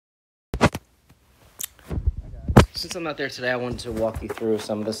Since I'm not there today, I wanted to walk you through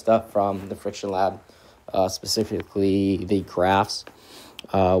some of the stuff from the friction lab, specifically the graphs.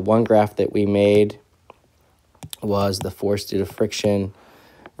 One graph that we made was the force due to friction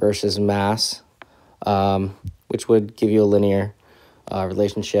versus mass, which would give you a linear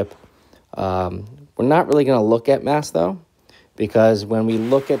relationship. We're not really going to look at mass, though, because when we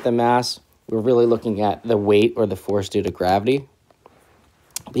look at the mass, we're really looking at the weight or the force due to gravity.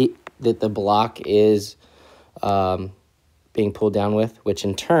 That the block is being pulled down with, which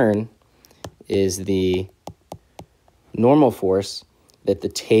in turn is the normal force that the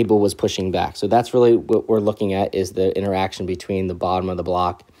table was pushing back. So that's really what we're looking at, is the interaction between the bottom of the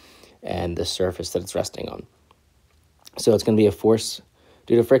block and the surface that it's resting on. So it's going to be a force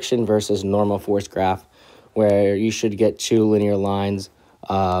due to friction versus normal force graph, where you should get two linear lines,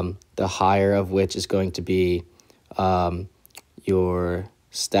 the higher of which is going to be your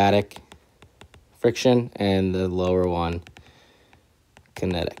static friction and the lower one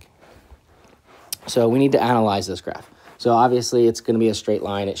kinetic. So we need to analyze this graph. So obviously it's going to be a straight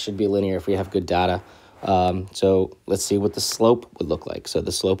line. It should be linear if we have good data. So let's see what the slope would look like. So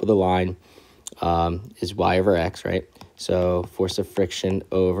the slope of the line is y over x, right? So force of friction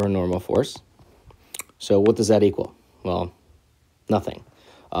over normal force. So what does that equal? Well, nothing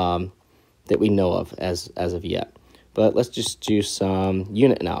that we know of as of yet. But let's just do some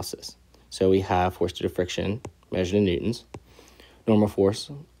unit analysis. So we have force due to friction measured in newtons, normal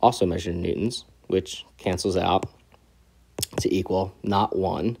force also measured in newtons, which cancels out to equal not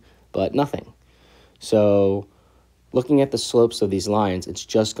 1, but nothing. So looking at the slopes of these lines, it's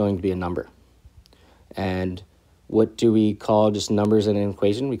just going to be a number. And what do we call just numbers in an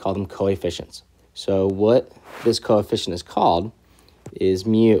equation? We call them coefficients. So what this coefficient is called is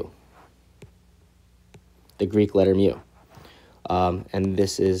mu, the Greek letter mu. And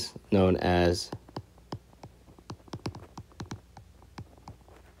this is known as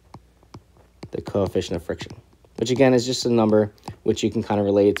the coefficient of friction, which again is just a number which you can kind of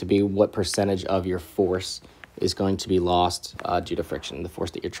relate it to be what percentage of your force is going to be lost due to friction, the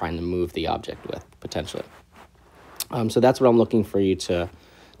force that you're trying to move the object with, potentially. So that's what I'm looking for you to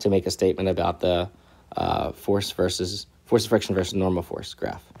make a statement about the force of friction versus normal force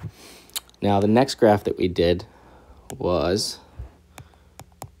graph. Now, the next graph that we did was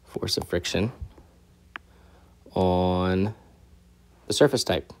force of friction on the surface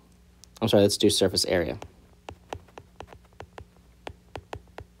type. I'm sorry, let's do surface area.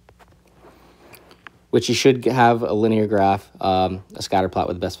 Which you should have a linear graph, a scatter plot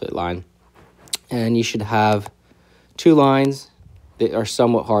with a best fit line. And you should have two lines that are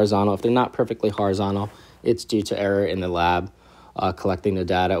somewhat horizontal. If they're not perfectly horizontal, it's due to error in the lab collecting the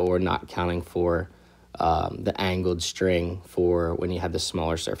data or not counting for the angled string for when you have the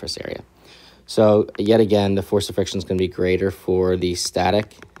smaller surface area. So yet again, the force of friction is going to be greater for the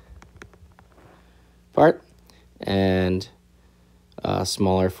static part and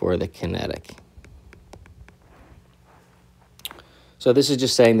smaller for the kinetic. So this is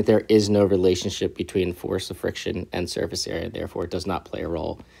just saying that there is no relationship between force of friction and surface area. Therefore, it does not play a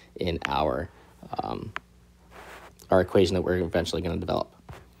role in our equation that we're eventually going to develop.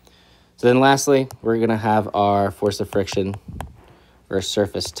 So then lastly, we're going to have our force of friction versus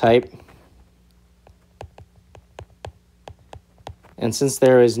surface type. And since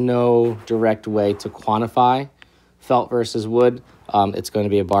there is no direct way to quantify felt versus wood, it's going to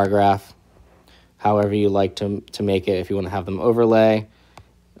be a bar graph. However you like to make it, if you want to have them overlay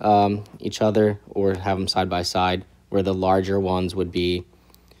each other or have them side by side, where the larger ones would be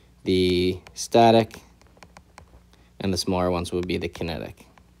the static and the smaller ones would be the kinetic,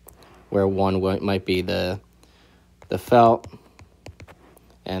 where one might be the felt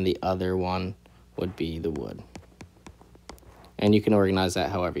and the other one would be the wood. And you can organize that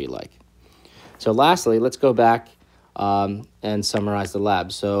however you like. So lastly, let's go back and summarize the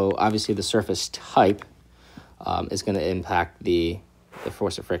lab. So obviously the surface type is going to impact the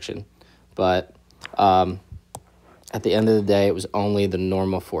force of friction. But at the end of the day, it was only the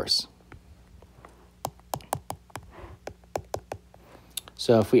normal force.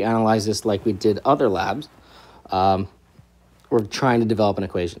 So if we analyze this like we did other labs, we're trying to develop an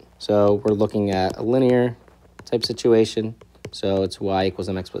equation. So we're looking at a linear type situation. So it's y equals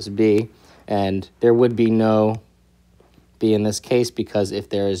mx plus b. And there would be no b in this case, because if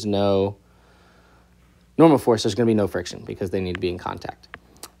there is no normal force, there's going to be no friction because they need to be in contact.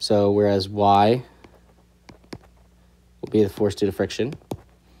 So whereas y will be the force due to friction,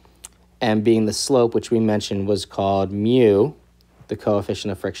 and being the slope, which we mentioned was called mu, the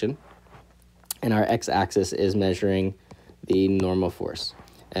coefficient of friction, and our x-axis is measuring the normal force.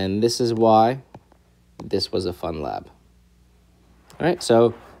 And this is y, this was a fun lab. All right,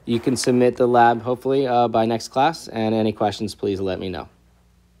 so you can submit the lab hopefully by next class, and any questions, please let me know.